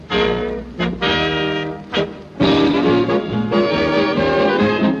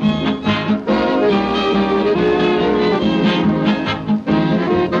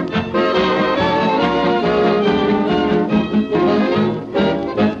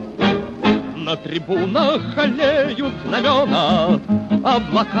На трибунах аллеют знамена,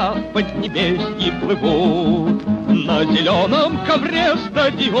 облака в поднебесье плывут. На зеленом ковре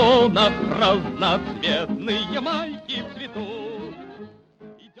стадиона разноцветные майки цветут.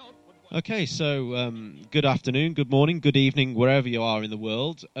 Okay, so good afternoon, good morning, good evening, wherever you are in the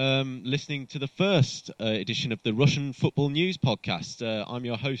world. Listening to the first edition of the Russian Football News Podcast. I'm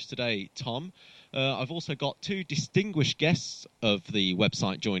your host today, Tom. I've also got two distinguished guests of the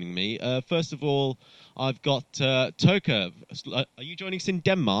website joining me. First of all, I've got Toke. Are you joining us in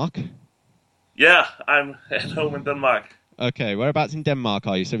Denmark? Yeah, I'm at home in Denmark. Okay, whereabouts in Denmark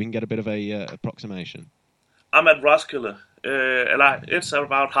are you, so we can get a bit of a approximation? I'm at Roskilde. It's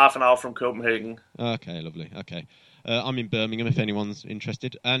about half an hour from Copenhagen. Okay, lovely. Okay. I'm in Birmingham, if anyone's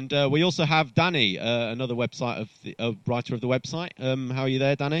interested. And we also have Danny, another website writer of the website. How are you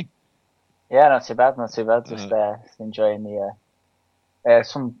there, Danny? Yeah, not too bad. Just enjoying the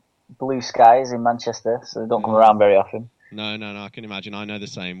some blue skies in Manchester, so they don't come around very often. No, I can imagine. I know the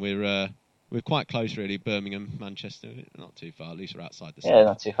same. We're quite close, really. Birmingham, Manchester, not too far. At least we're outside the city. Yeah,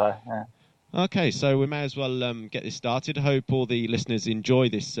 not too far. Yeah. Okay, so we may as well get this started. I hope all the listeners enjoy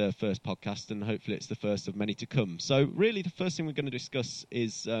this first podcast, and hopefully it's the first of many to come. So really, the first thing we're going to discuss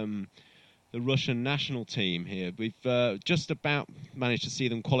is the Russian national team here. We've just about managed to see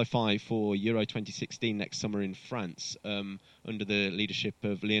them qualify for Euro 2016 next summer in France under the leadership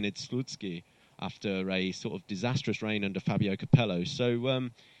of Leonid Slutsky after a sort of disastrous reign under Fabio Capello. So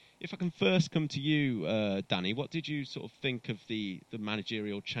if I can first come to you, Danny, what did you sort of think of the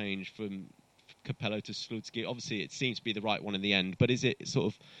managerial change from Capello to Slutsky? Obviously, it seems to be the right one in the end, but is it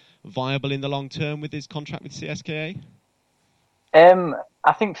sort of viable in the long term with his contract with CSKA?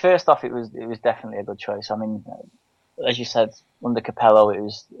 I think first off, it was definitely a good choice. I mean, as you said, under Capello,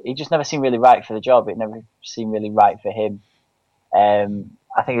 he just never seemed really right for the job. It never seemed really right for him.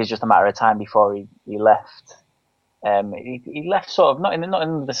 I think it was just a matter of time before he left. He left sort of not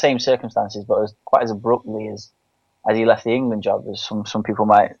in the same circumstances, but as quite as abruptly as he left the England job, as some people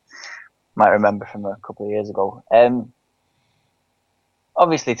might remember from a couple of years ago.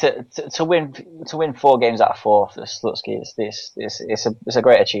 Obviously, to win 4 games out of 4 for Slutsky, it's a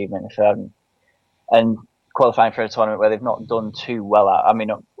great achievement. And qualifying for a tournament where they've not done too well at, I mean,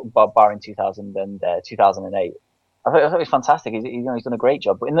 barring 2000 and 2008, I thought it was fantastic. He's done a great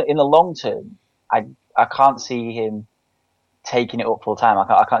job. But in the long term, I can't see him taking it up full time.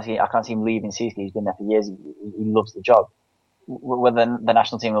 I can't see him leaving CSKA. He's been there for years. He loves the job. Whether the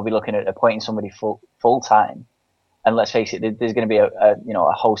national team will be looking at appointing somebody full time. And let's face it, there's going to be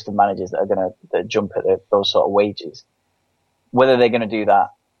a host of managers that are going to jump at those sort of wages. Whether they're going to do that,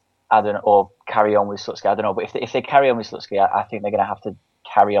 I don't know, or carry on with Slutsky, I don't know. But if they carry on with Slutsky, I think they're going to have to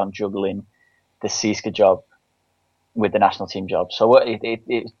carry on juggling the CSKA job with the national team job. So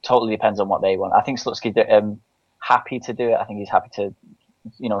it totally depends on what they want. I think Slutsky happy to do it. I think he's happy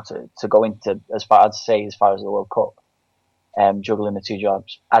to go into as far as the World Cup. Juggling the two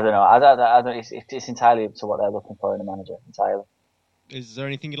jobs. I don't know. I don't. It's entirely up to what they're looking for in a manager. Entirely. Is there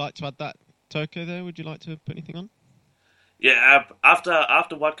anything you'd like to add that, Toke, there? Would you like to put anything on? Yeah,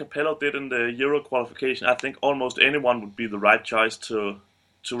 after what Capello did in the Euro qualification, I think almost anyone would be the right choice to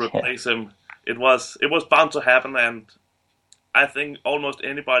replace him. It was bound to happen, and I think almost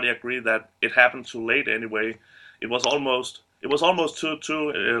anybody agreed that it happened too late anyway. It was almost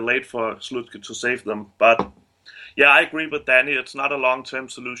too late for Slutsky to save them, but. Yeah, I agree with Danny. It's not a long-term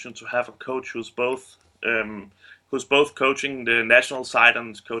solution to have a coach who's both coaching the national side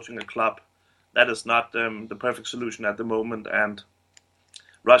and coaching a club. That is not the perfect solution at the moment, and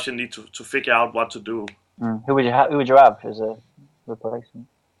Russia need to figure out what to do. Who would you have as a replacement?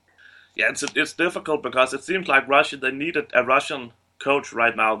 Yeah, it's difficult because it seems like Russia, they needed a Russian coach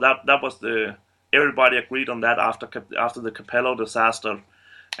right now. That was everybody agreed on that after the Capello disaster,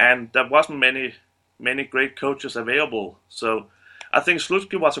 and there wasn't many great coaches available. So I think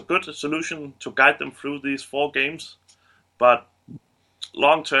Slutsky was a good solution to guide them through these 4 games. But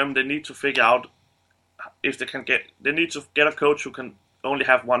long term, they need to figure out if they need to get a coach who can only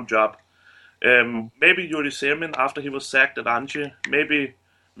have one job. Maybe Yuri Semin after he was sacked at Anji. Maybe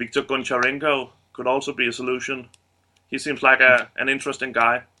Viktor Goncharenko could also be a solution. He seems like an interesting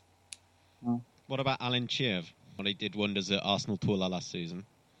guy. What about Alan Chiev? Well, he did wonders at Arsenal Tula last season.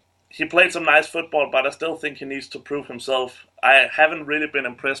 He played some nice football, but I still think he needs to prove himself. I haven't really been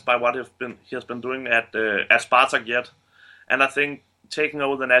impressed by what he has been doing at Spartak yet, and I think taking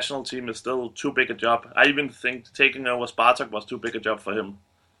over the national team is still too big a job. I even think taking over Spartak was too big a job for him.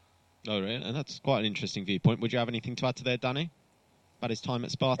 Oh, really? And that's quite an interesting viewpoint. Would you have anything to add to there, Danny, about his time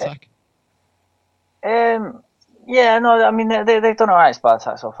at Spartak? Yeah, no, I mean they've done alright,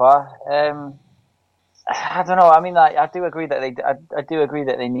 Spartak so far. I don't know. I mean, I do agree that I do agree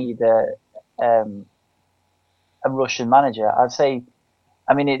that they need um, a Russian manager. I'd say,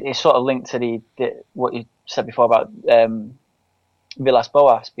 I mean, it's sort of linked to what you said before about Villas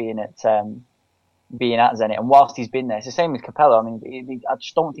Boas being at Zenit, and whilst he's been there, it's the same with Capello. I mean, I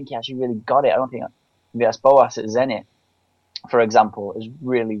just don't think he actually really got it. I don't think Villas Boas at Zenit, for example, has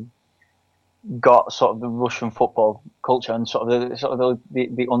really got sort of the Russian football culture and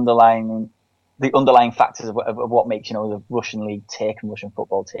the underlying factors of what makes the Russian league tick and Russian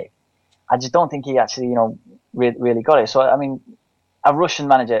football tick. I just don't think he actually really got it. So I mean, a Russian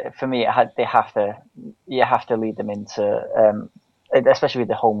manager for me, you have to lead them into especially with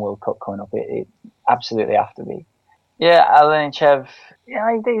the home World Cup coming up. It absolutely have to be. Yeah, Alenichev.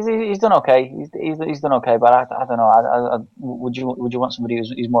 Yeah, he's done okay. He's done okay, but I don't know. Would you want somebody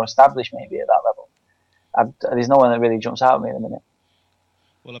who's more established maybe at that level? There's no one that really jumps out at me at the minute.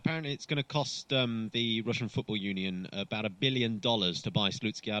 Well, apparently it's going to cost the Russian Football Union about $1 billion to buy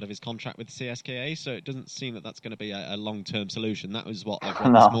Slutsky out of his contract with CSKA, so it doesn't seem that that's going to be a long-term solution. That was what I've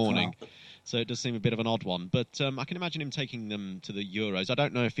read this morning. No. So it does seem a bit of an odd one. But I can imagine him taking them to the Euros. I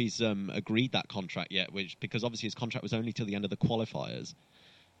don't know if he's agreed that contract yet, because obviously his contract was only till the end of the qualifiers.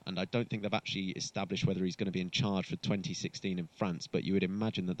 And I don't think they've actually established whether he's going to be in charge for 2016 in France, but you would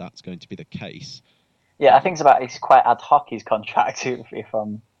imagine that that's going to be the case. Yeah, I think it's quite ad hoc, his contract, if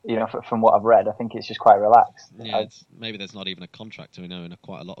I'm, from what I've read. I think it's just quite relaxed. Yeah, maybe there's not even a contract, in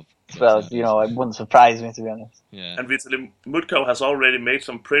quite a lot of... Well, it wouldn't surprise me, to be honest. Yeah. And Vitaly Mutko has already made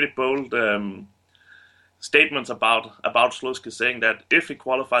some pretty bold statements about Slutsky, saying that if he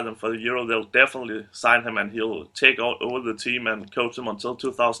qualifies them for the Euro, they'll definitely sign him and he'll take over the team and coach them until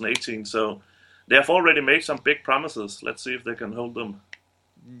 2018. So they have already made some big promises. Let's see if they can hold them.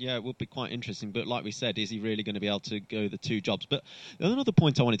 Yeah, it would be quite interesting. But like we said, is he really going to be able to go the two jobs? But another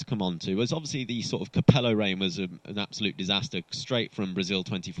point I wanted to come on to was obviously the sort of Capello reign was an absolute disaster, straight from Brazil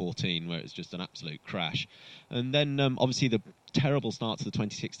 2014, where it was just an absolute crash. And then obviously the terrible start to the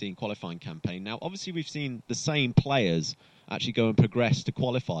 2016 qualifying campaign. Now, obviously we've seen the same players actually go and progress to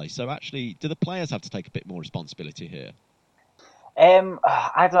qualify. So actually, do the players have to take a bit more responsibility here?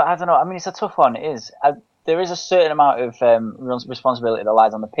 I don't know. I mean, it's a tough one. It is. There is a certain amount of responsibility that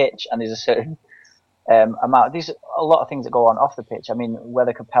lies on the pitch, and there's a certain amount. There's a lot of things that go on off the pitch. I mean,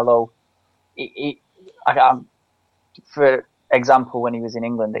 whether Capello, for example, when he was in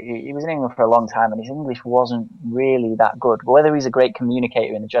England, he was in England for a long time, and his English wasn't really that good. But whether he's a great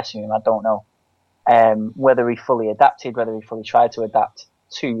communicator in the dressing room, I don't know. Whether he fully adapted, whether he fully tried to adapt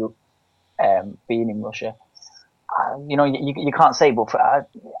to being in Russia. You can't say, but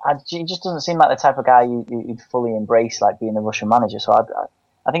he just doesn't seem like the type of guy you'd fully embrace, like being a Russian manager. So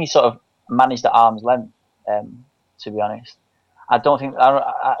I think he sort of managed at arm's length, to be honest. I don't think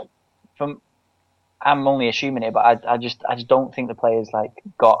I'm only assuming it, but I just don't think the players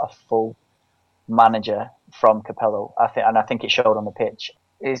got a full manager from Capello. I think it showed on the pitch.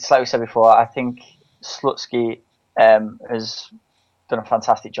 It's like we said before. I think Slutsky has done a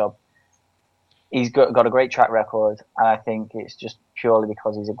fantastic job. He's got a great track record, and I think it's just purely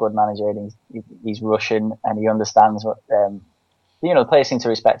because he's a good manager and he's Russian and he understands what the players seem to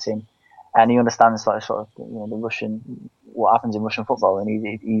respect him, and he understands the what happens in Russian football,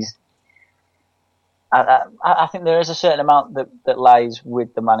 and he's. I think there is a certain amount that lies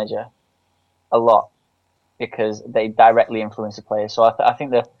with the manager, a lot, because they directly influence the players. So I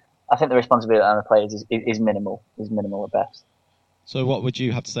think the responsibility on the players is minimal at best. So what would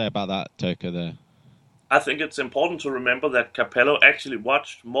you have to say about that, Turka, there? I think it's important to remember that Capello actually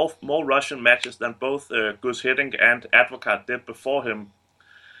watched more Russian matches than both Gus Hiddink and Advocat did before him.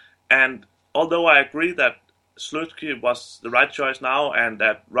 And although I agree that Slutsky was the right choice now and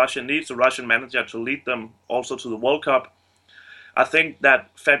that Russia needs a Russian manager to lead them also to the World Cup, I think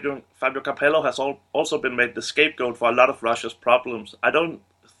that Fabio Capello has also been made the scapegoat for a lot of Russia's problems. I don't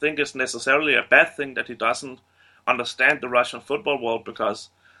think it's necessarily a bad thing that he doesn't understand the Russian football world, because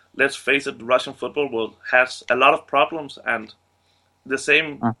let's face it, the Russian football world has a lot of problems, and the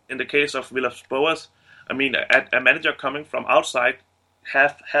same in the case of Villas Boas. I mean, a manager coming from outside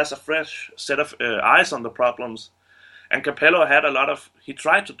has a fresh set of eyes on the problems, and Capello he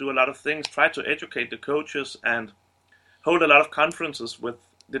tried to do a lot of things, tried to educate the coaches and hold a lot of conferences with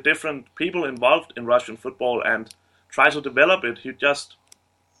the different people involved in Russian football and try to develop it.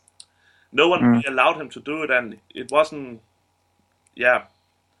 No one really allowed him to do it, and it wasn't. Yeah.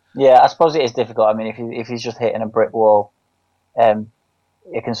 Yeah, I suppose it is difficult. I mean, if he's just hitting a brick wall,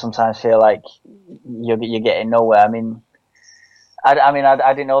 it can sometimes feel like you're getting nowhere. I mean, I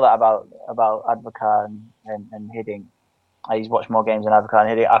didn't know that about Advocat and Hiddink. He's watched more games than Advocat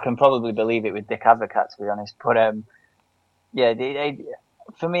and Hiddink. I can probably believe it with Dick Advocat, to be honest. But yeah,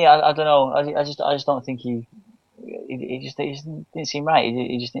 for me, I don't know. I just don't think he just didn't seem right.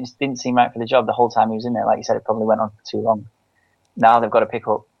 He just didn't seem right for the job the whole time he was in there. Like you said, it probably went on for too long. Now they've got to pick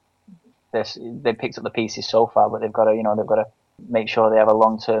up this. They picked up the pieces so far, but they've got to make sure they have a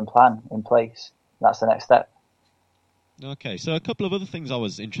long-term plan in place. That's the next step. Okay, so a couple of other things I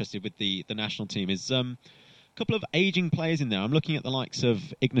was interested with the national team is a couple of aging players in there. I'm looking at the likes of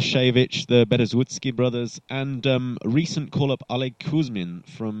Ignashevich, the Berezutski brothers, and recent call-up Oleg Kuzmin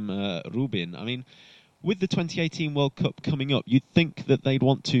from Rubin. I mean, with the 2018 World Cup coming up, you'd think that they'd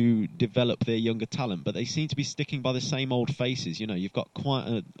want to develop their younger talent, but they seem to be sticking by the same old faces. You know, you've got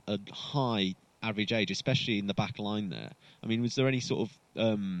quite a high average age, especially in the back line there. I mean, was there any sort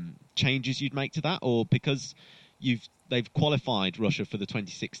of changes you'd make to that, or because they've qualified Russia for the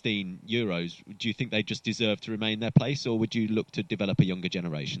 2016 Euros, do you think they just deserve to remain their place, or would you look to develop a younger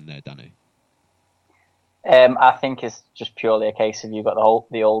generation there, Danny? I think it's just purely a case of you've got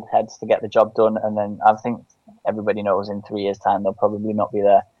the old heads to get the job done, and then I think everybody knows in 3 years' time they'll probably not be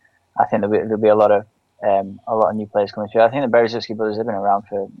there. I think there'll be a lot of new players coming through. I think the Berezutski brothers have been around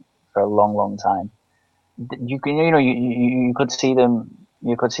for a long, long time. You could see them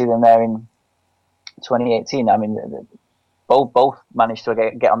there in 2018. I mean, both managed to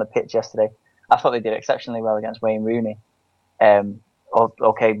get on the pitch yesterday. I thought they did exceptionally well against Wayne Rooney.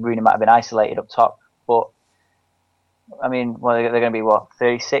 Okay, Rooney might have been isolated up top, but I mean, well, they're going to be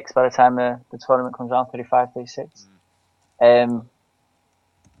 36 by the time the tournament comes around, 35, 36. I don't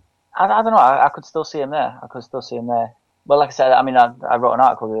know. I could still see him there. Well, like I said, I mean, I wrote an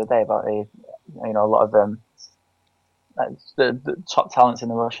article the other day about a lot of the top talents in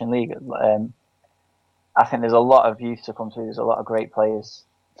the Russian league. I think there's a lot of youth to come through. There's a lot of great players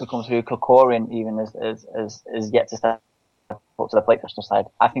to come through. Kokorin even is yet to step up to the plate national side.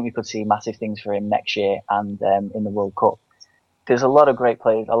 I think we could see massive things for him next year and in the World Cup. There's a lot of great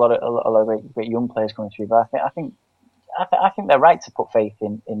players, a lot of great young players coming through. But I think they're right to put faith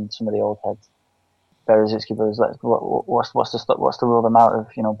in some of the old heads. Berezutski brothers. What's to rule them out of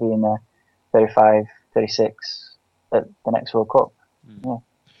being 35, 36 at the next World Cup? Yeah.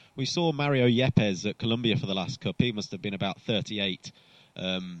 We saw Mario Yepes at Colombia for the last Cup. He must have been about 38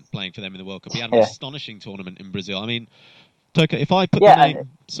 playing for them in the World Cup. He had an astonishing tournament in Brazil. I mean, Turka, if I put the name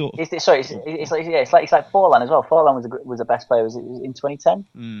sort of... It's like Forlan as well. Forlan was the best player. Was it in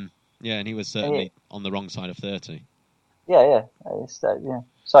 2010? Yeah, and he was certainly on the wrong side of 30. Yeah.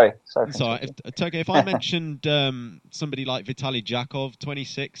 Sorry. Turka, if I mentioned somebody like Vitaly Jakov,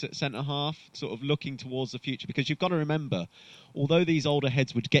 26 at centre-half, sort of looking towards the future, because you've got to remember, although these older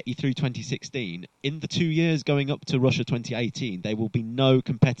heads would get you through 2016, in the 2 years going up to Russia 2018, there will be no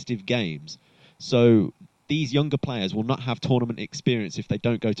competitive games. So these younger players will not have tournament experience if they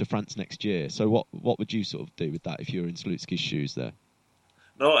don't go to France next year. So what would you sort of do with that if you were in Slutski's shoes there?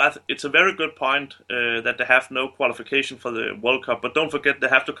 No, it's a very good point that they have no qualification for the World Cup, but don't forget they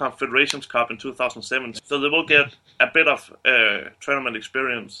have the Confederations Cup in 2007, so they will get a bit of tournament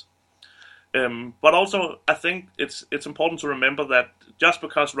experience. But also, I think it's important to remember that just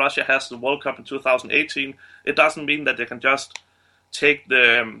because Russia has the World Cup in 2018, it doesn't mean that they can just take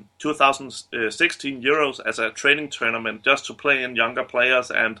the 2016 Euros as a training tournament just to play in younger players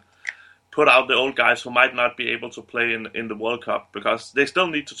and put out the old guys who might not be able to play in the World Cup, because they still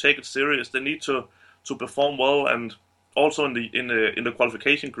need to take it serious. They need to perform well, and also in the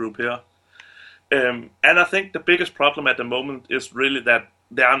qualification group here. And I think the biggest problem at the moment is really that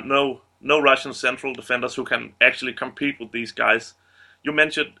there are no Russian central defenders who can actually compete with these guys. You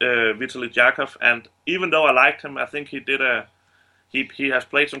mentioned Vitaly Jakov, and even though I liked him, I think he has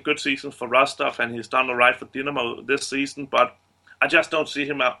played some good seasons for Rostov, and he's done all right for Dynamo this season, but I just don't see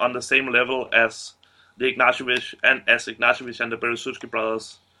him on the same level as Ignashevich and the Berezutski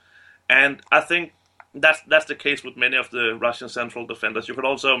brothers. And I think that's the case with many of the Russian central defenders. You could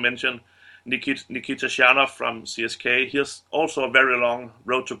also mention Nikita Shanov from CSK. He has also a very long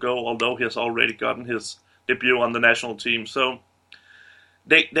road to go, although he has already gotten his debut on the national team. So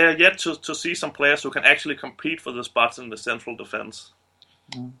they're yet to see some players who can actually compete for the spots in the central defense.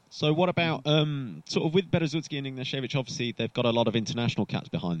 So what about, sort of with Berezutski and Ignashevich, obviously they've got a lot of international caps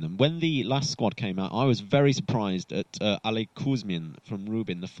behind them. When the last squad came out, I was very surprised at Oleg Kuzmin from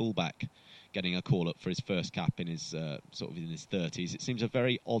Rubin, the fullback, getting a call-up for his first cap in his sort of in his 30s. It seems a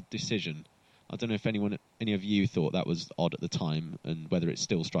very odd decision. I don't know if any of you thought that was odd at the time, and whether it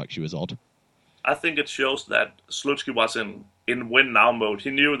still strikes you as odd. I think it shows that Slutsky was in win-now mode. He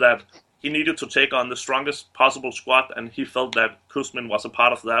knew that he needed to take on the strongest possible squad, and he felt that Kuzmin was a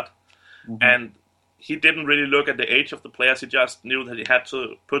part of that. Mm-hmm. And he didn't really look at the age of the players. He just knew that he had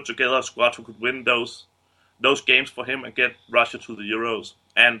to put together a squad who could win those games for him and get Russia to the Euros.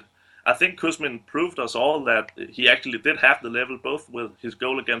 And I think Kuzmin proved us all that he actually did have the level, both with his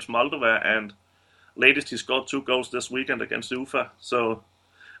goal against Moldova and latest he scored 2 goals this weekend against Ufa. So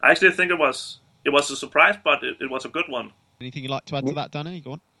I actually think it was a surprise, but it was a good one. Anything you'd like to add to that, Danny?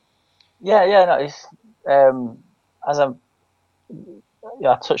 Go on. Yeah, no, it's as I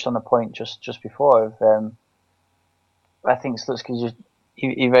touched on the point just before of I think Slutsky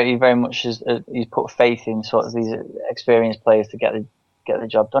he very much he's put faith in sort of these experienced players to get the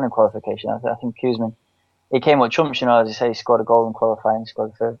job done in qualification. I think Kuzmin, he came with chumps, as you say, he scored a goal in qualifying,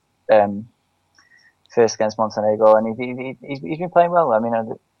 scored the first against Montenegro, and he's been playing well. I mean,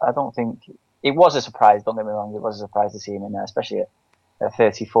 I don't think it was a surprise. Don't get me wrong, it was a surprise to see him in there, especially at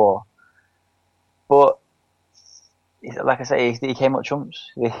 34. But like I say, he came up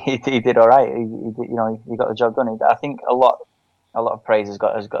chumps. He did all right. He got the job done. I think a lot of praise has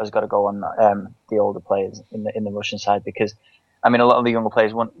got to go on the older players in the Russian side, because I mean a lot of the younger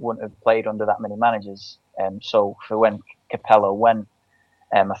players wouldn't have played under that many managers. So for when Capello went,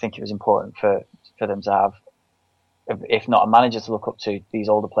 I think it was important for them to have, if not a manager to look up to, these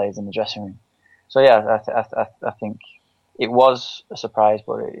older players in the dressing room. So yeah, I think it was a surprise,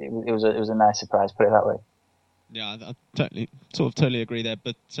 but it was a nice surprise. Put it that way. Yeah, I totally agree there.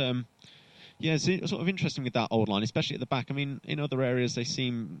 But yeah, it's sort of interesting with that old line, especially at the back. I mean, in other areas they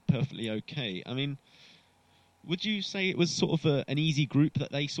seem perfectly okay. I mean, would you say it was sort of an easy group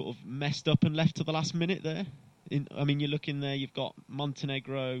that they sort of messed up and left to the last minute there? I mean, you look in there, you've got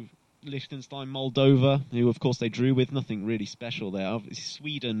Montenegro, Liechtenstein, Moldova, who of course they drew with, nothing really special there. Obviously,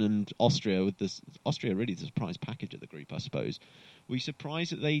 Sweden and Austria, with this Austria really the surprise package of the group, I suppose. Were you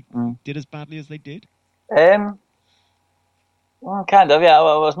surprised that they did as badly as they did? Well, kind of, yeah.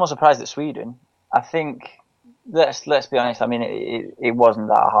 I was more surprised at Sweden. I think, let's be honest, I mean, it wasn't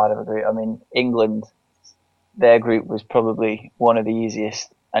that hard of a group. I mean, England, their group was probably one of the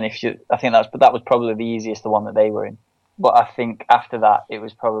easiest, and I think that was probably the easiest, the one that they were in. But I think after that, it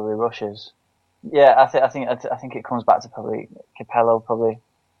was probably Russia's. Yeah, I think it comes back to probably Capello. Probably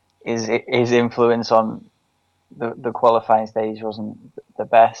his influence on the qualifying stage wasn't the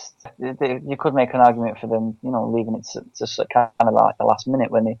best. You could make an argument for them, leaving it to kind of like the last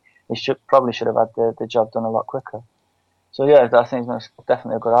minute when they probably should have had the job done a lot quicker. So yeah, I think it's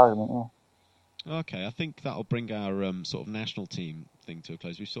definitely a good argument. Yeah. Okay, I think that'll bring our sort of national team thing to a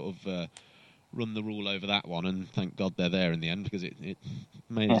close. We've sort of run the rule over that one, and thank God they're there in the end, because it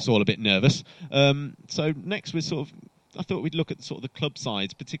made us all a bit nervous. So next we're I thought we'd look at sort of the club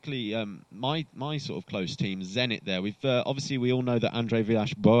sides, particularly my sort of close team, Zenit there. We've obviously we all know that Andrei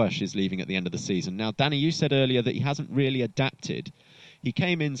Villas-Boas is leaving at the end of the season. Now, Danny, you said earlier that he hasn't really adapted. He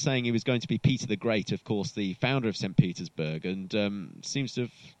came in saying he was going to be Peter the Great, of course, the founder of St. Petersburg, and seems to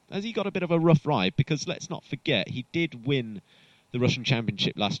have... Has he got a bit of a rough ride? Because let's not forget, he did win the Russian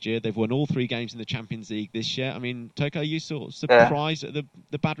Championship last year. They've won all 3 games in the Champions League this year. I mean, Toko, are you sort of surprised at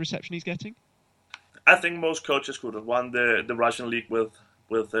the bad reception he's getting? I think most coaches could have won the Russian league with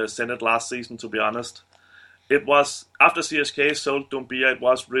Zenit last season, to be honest. It was, after CSK sold Doumbia, it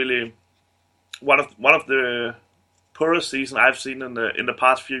was really one of the poorest seasons I've seen in the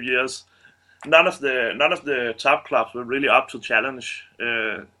past few years. None of the top clubs were really up to challenge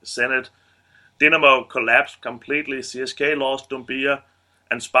Zenit. Dynamo collapsed completely. CSK lost Doumbia,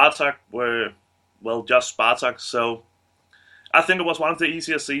 and Spartak were, well, just Spartak. So I think it was one of the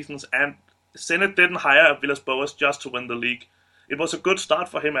easiest seasons, and Zenit didn't hire Villas-Boas just to win the league. It was a good start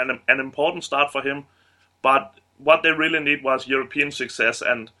for him and an important start for him, but what they really need was European success,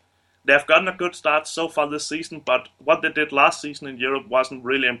 and they've gotten a good start so far this season, but what they did last season in Europe wasn't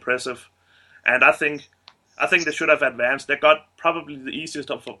really impressive, and I think they should have advanced. They got probably the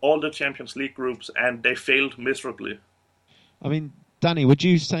easiest of all the Champions League groups, and they failed miserably. I mean, Danny, would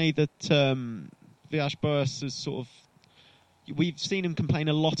you say that Villas-Boas is sort of... We've seen him complain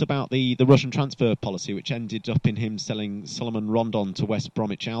a lot about the Russian transfer policy, which ended up in him selling Solomon Rondon to West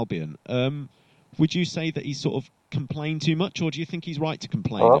Bromwich Albion. Would you say that he's sort of complained too much, or do you think he's right to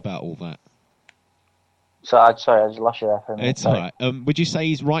complain about all that? Sorry, I just lost you there for a minute. It's all right. Would you say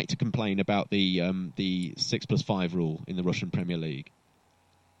he's right to complain about the 6+5 rule in the Russian Premier League,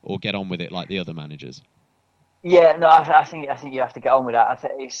 or get on with it like the other managers? Yeah, no, I think you have to get on with that.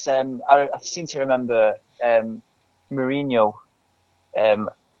 I seem to remember Mourinho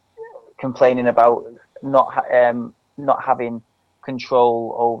complaining about not having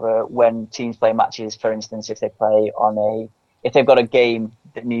control over when teams play matches. For instance, if they've got a game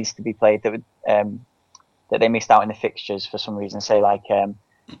that needs to be played that they missed out in the fixtures for some reason. Say like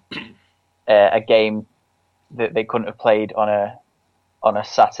a game that they couldn't have played on a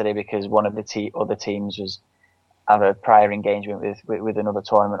Saturday because one of the other teams was have a prior engagement with another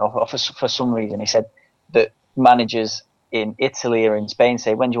tournament, or for some reason. He said that managers in Italy or in Spain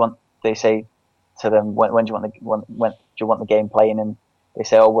say, when do you want? They say to them, when do you want the game playing? And they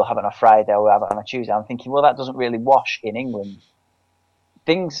say, oh, we'll have it on a Friday or we'll have it on a Tuesday. I'm thinking, well, that doesn't really wash in England.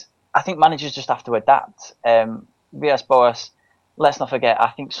 I think managers just have to adapt. Villas-Boas, let's not forget, I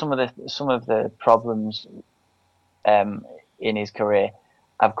think some of the problems in his career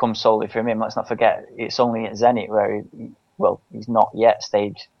have come solely from him. Let's not forget, it's only at Zenit where he's not yet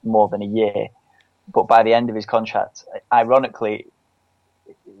stayed more than a year, but by the end of his contract, ironically,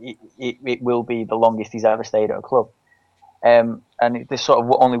 it will be the longest he's ever stayed at a club. And there's sort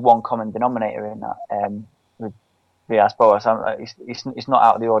of only one common denominator in that with Villas-Boas. It's not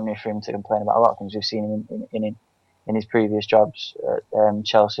out of the ordinary for him to complain about a lot of things. We've seen him in his previous jobs at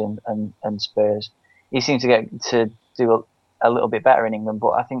Chelsea and Spurs. He seemed to get to do a little bit better in England,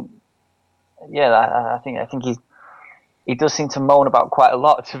 but I think he does seem to moan about quite a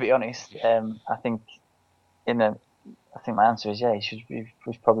lot, to be honest. I think my answer is yeah. He should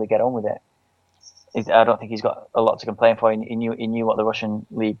probably get on with it. I don't think he's got a lot to complain for. He knew what the Russian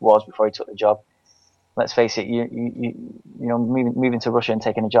league was before he took the job. Let's face it, moving to Russia and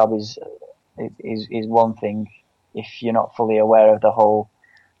taking a job is one thing. If you're not fully aware of the whole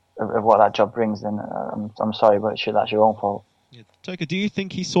of what that job brings, then I'm sorry, but that's your own fault. Yeah. Toka, do you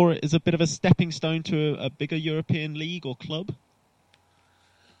think he saw it as a bit of a stepping stone to a bigger European league or club?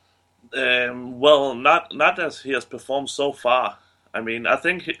 Well, not as he has performed so far. I mean, I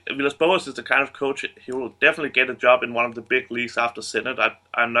think Villas-Boas is the kind of coach he will definitely get a job in one of the big leagues after Zenit.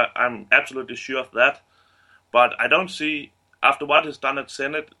 I'm absolutely sure of that. But I don't see, after what he's done at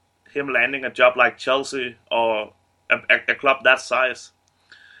Zenit, him landing a job like Chelsea or a club that size.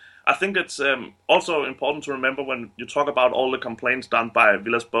 I think it's also important to remember when you talk about all the complaints done by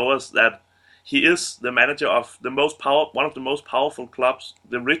Villas-Boas that he is the manager of one of the most powerful clubs,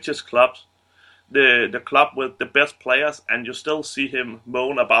 the richest clubs, the club with the best players, and you still see him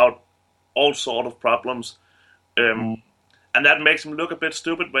moan about all sort of problems. And that makes him look a bit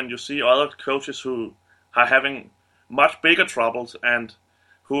stupid when you see other coaches who are having much bigger troubles and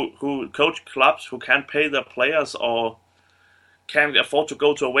who coach clubs who can't pay their players or can't afford to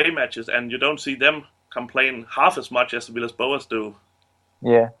go to away matches, and you don't see them complain half as much as Villas-Boas do.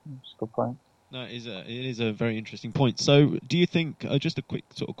 Yeah, that's a good point. No, it is a very interesting point. So, do you think, just a quick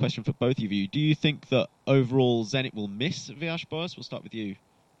sort of question for both of you, do you think that overall Zenit will miss Villas-Boas? We'll start with you,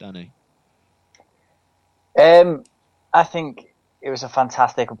 Danny. I think it was a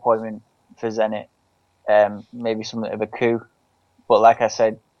fantastic appointment for Zenit. Maybe something of a coup, but like I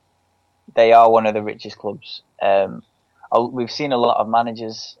said, they are one of the richest clubs. We've seen a lot of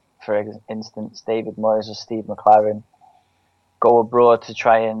managers, for instance, David Moyes or Steve McLaren, go abroad to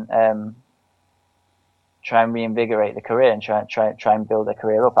try and reinvigorate the career and try and build their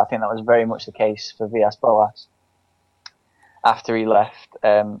career up. I think that was very much the case for Villas-Boas after he left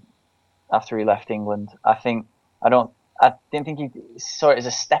England. I didn't think he saw it as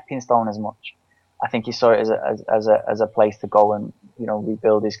a stepping stone as much. I think he saw it as a place to go and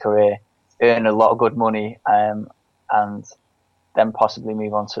rebuild his career, earn a lot of good money, and then possibly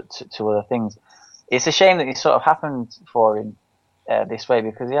move on to other things. It's a shame that it sort of happened for him this way,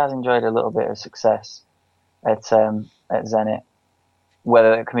 because he has enjoyed a little bit of success at Zenit.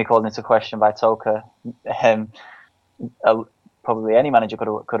 Whether it can be called into question by Toka, probably any manager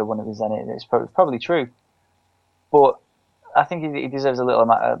could have won it with Zenit. It's probably true, but I think he deserves a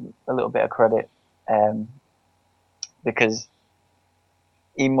little bit of credit, because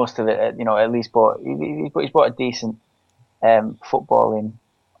he must have at least he's brought a decent footballing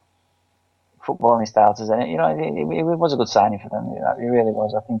style to Zenit. It was a good signing for them. It really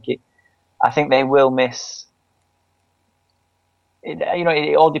was. I think they will miss.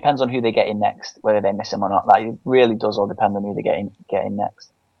 It all depends on who they get in next, whether they miss him or not. It really does all depend on who they get in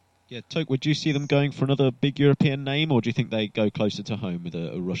next. Yeah, Toke, would you see them going for another big European name, or do you think they go closer to home with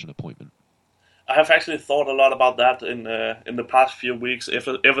a Russian appointment? I have actually thought a lot about that in the past few weeks,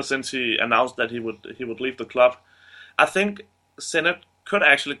 ever since he announced that he would leave the club. I think Zenit could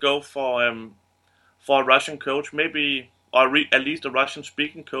actually go for a Russian coach, maybe, or at least a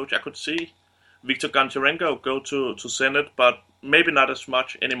Russian-speaking coach. I could see Viktor Goncharenko go to Zenit, but maybe not as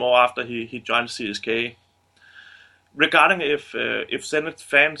much anymore after he joined CSKA. Regarding if Zenit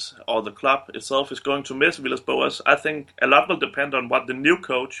fans or the club itself is going to miss Villas-Boas, I think a lot will depend on what the new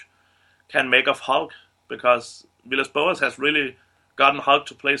coach can make of Hulk, because Villas-Boas has really gotten Hulk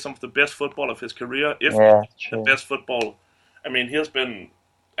to play some of the best football of his career, if Yeah, the true. best football. I mean, he has been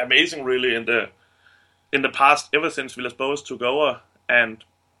amazing, really, in the past, ever since Villas-Boas took over, and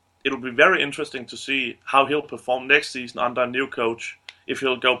it'll be very interesting to see how he'll perform next season under a new coach. If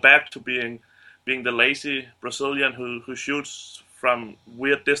he'll go back to being the lazy Brazilian who shoots from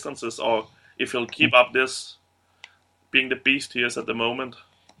weird distances, or if he'll keep up this being the beast he is at the moment.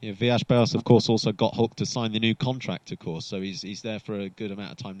 Yeah, Villas-Boas, of course, also got Hulk to sign the new contract, of course, so he's there for a good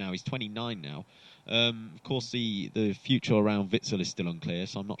amount of time now. He's 29 now. Of course, the future around Witsel is still unclear,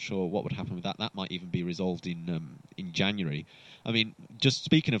 so I'm not sure what would happen with that. That might even be resolved in January. I mean, just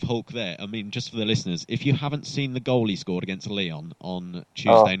speaking of Hulk there, I mean, just for the listeners, if you haven't seen the goal he scored against Lyon on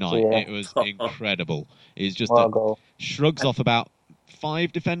Tuesday night, yeah. it was incredible. It's just goal. Shrugs off about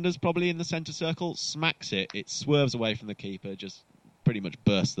 5 defenders probably in the centre circle, smacks it, it swerves away from the keeper, just pretty much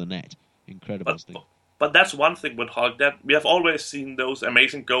bursts the net. Incredible thing. But that's one thing with Hulk, that we have always seen those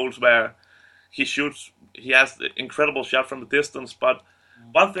amazing goals where he has the incredible shot from the distance, but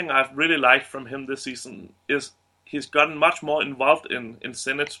one thing I've really liked from him this season is he's gotten much more involved in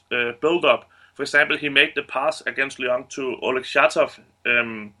Zenit's build-up. For example, he made the pass against Lyon to Oleg Shatov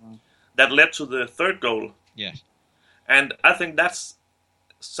that led to the third goal. Yes. And I think that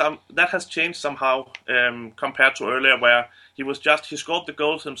has changed somehow compared to earlier, where he scored the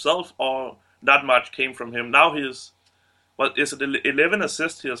goals himself, or not much came from him. Now is it 11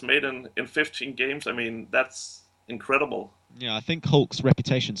 assists he has made in 15 games? I mean, that's incredible. Yeah, I think Hulk's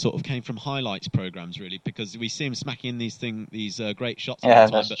reputation sort of came from highlights programs, really, because we see him smacking these great shots. Yeah, all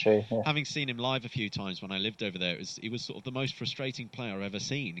the time, that's true. Yeah. Having seen him live a few times when I lived over there, he was sort of the most frustrating player I've ever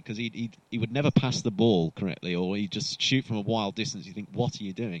seen, because he would never pass the ball correctly, or he'd just shoot from a wild distance. You think, what are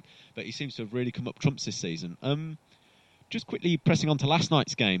you doing? But he seems to have really come up trumps this season. Just quickly pressing on to last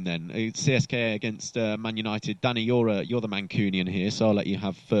night's game then, CSKA against Man United. Danny, you're the Mancunian here, so I'll let you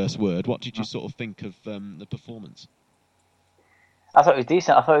have first word. What did you sort of think of the performance? I thought it was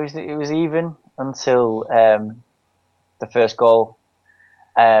decent. I thought it was even until the first goal.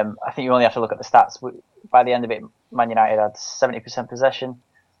 I think you only have to look at the stats. By the end of it, Man United had 70% possession.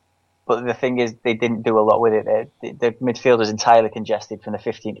 But the thing is, they didn't do a lot with it. The midfield was entirely congested from the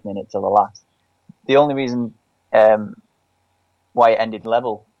 15th minute to the last. The only reason why it ended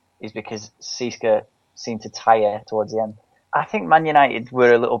level is because CSKA seemed to tire towards the end. I think Man United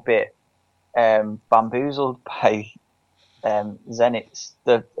were a little bit bamboozled by Zenit's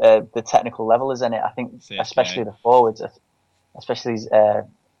the technical level of Zenit. I think especially the forwards, especially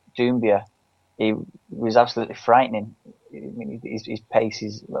Doumbia, he was absolutely frightening. I mean, his pace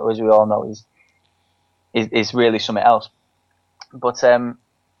is, as we all know, is really something else. But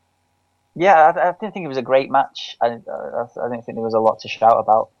yeah, I didn't think it was a great match. I didn't think there was a lot to shout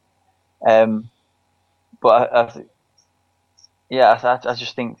about. But I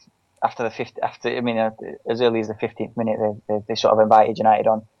just think after as early as the 15th minute, they sort of invited United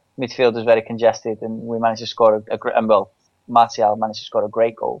on. Midfield was very congested, and we managed to score Martial managed to score a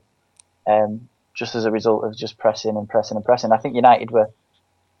great goal, just as a result of just pressing and pressing and pressing. I think United were,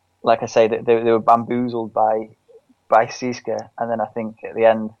 like I say, they were bamboozled by CSKA, and then I think at the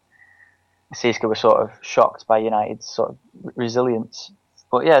end, CSKA were sort of shocked by United's sort of resilience.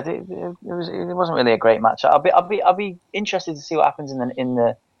 But yeah, it wasn't really a great match. I'll be interested to see what happens in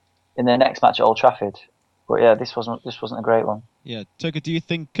the next match at Old Trafford. But yeah, this wasn't a great one. Yeah, Toga, do you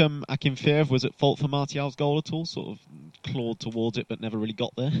think Akinfeev was at fault for Martial's goal at all? Sort of clawed towards it, but never really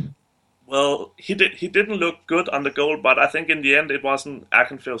got there. Well, he didn't look good on the goal, but I think in the end it wasn't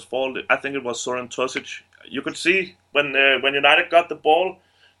Akinfeev's fault. I think it was Zoran Tosic. You could see when United got the ball,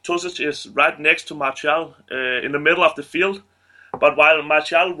 Tosic is right next to Martial in the middle of the field. But while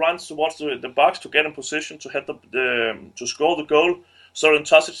Martial runs towards the box to get in position to hit to score the goal, Zoran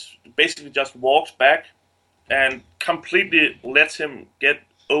Tosic basically just walks back and completely lets him get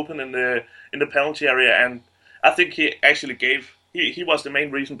open in the penalty area. And I think he actually he was the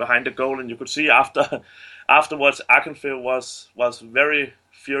main reason behind the goal. And you could see afterwards, Akinfeev was very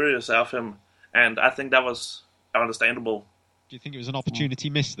furious of him, and I think that was understandable. Do you think it was an opportunity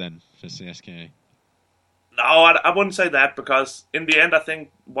missed then for CSKA? No, I wouldn't say that, because in the end I think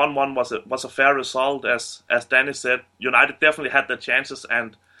 1-1 was a fair result. As Danny said, United definitely had their chances,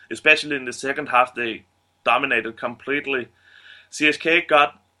 and especially in the second half they dominated completely.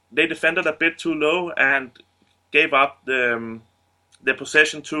 CSKA they defended a bit too low and gave up the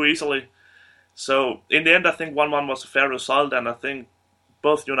possession too easily. So in the end I think 1-1 was a fair result, and I think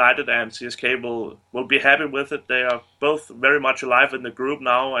both United and CSKA will be happy with it. They are both very much alive in the group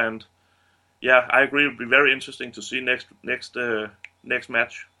now, and yeah, I agree. It would be very interesting to see next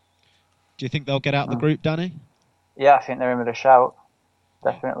match. Do you think they'll get out the group, Danny? Yeah, I think they're in with a shout.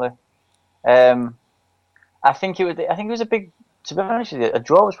 definitely. I think it was a big. To be honest with you, a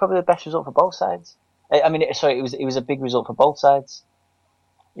draw was probably the best result for both sides. I mean, it was a big result for both sides.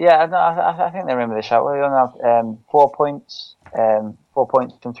 Yeah, I think they remember the shout. We only have 4 points, 4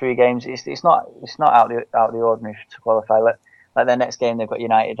 points from 3 games. It's not out of the ordinary to qualify. Like their next game, they've got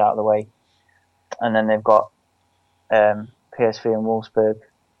United out of the way, and then they've got PSV and Wolfsburg.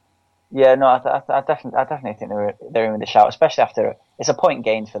 Yeah, no, I definitely think they're in with the shout, especially after it's a point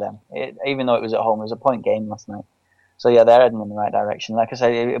gained for them. Even though it was at home, it was a point gained last night. So yeah, they're heading in the right direction. Like I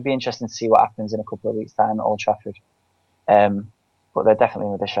said, it'll be interesting to see what happens in a couple of weeks' time at Old Trafford. But they're definitely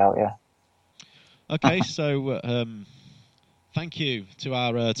in with the shout, yeah. Okay, so thank you to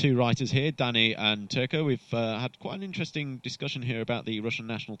our 2 writers here, Danny and Turco. We've had quite an interesting discussion here about the Russian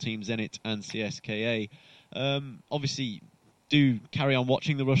national team Zenit and CSKA. Obviously, do carry on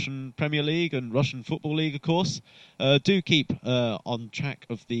watching the Russian Premier League and Russian Football League, of course. Do keep on track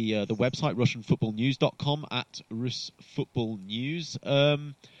of the website, RussianFootballNews.com, at RusFootballNews.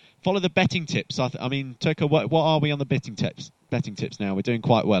 Follow the betting tips. I mean, Turco, what are we on the betting tips? Betting tips now. We're doing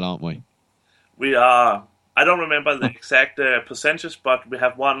quite well, aren't we? We are. I don't remember the exact percentage, but we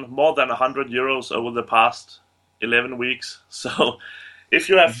have won more than €100 over the past 11 weeks. So if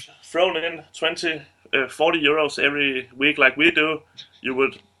you have thrown in 20, 40 euros every week like we do, you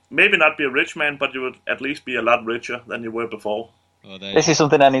would maybe not be a rich man, but you would at least be a lot richer than you were before. Oh, this is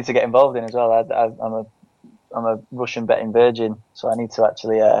something I need to get involved in as well. I'm a Russian betting virgin, so I need to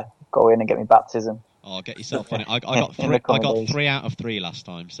actually go in and get my baptism. Oh, get yourself on it. I got 3 out of 3 last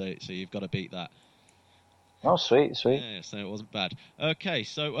time, so you've got to beat that. Oh, sweet. Yeah, so it wasn't bad. Okay,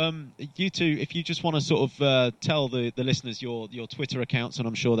 so you two, if you just want to sort of tell the listeners your Twitter accounts, and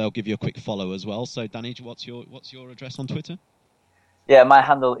I'm sure they'll give you a quick follow as well. So, Danny, what's your address on Twitter? Yeah, my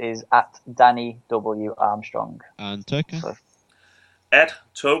handle is at Danny W Armstrong. And Turco? So. At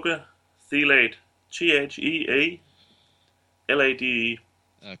Toke Thelade, TheALade.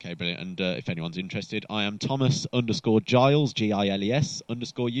 Okay, brilliant. And if anyone's interested, I am Thomas_Giles,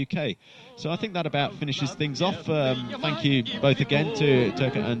 GILES_UK. So I think that about finishes things off. Thank you both again to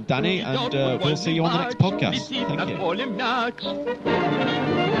Turco and Danny, and we'll see you on the next podcast. Thank you.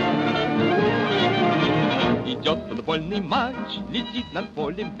 Идет футбольный матч, летит над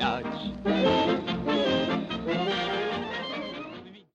полем мяч.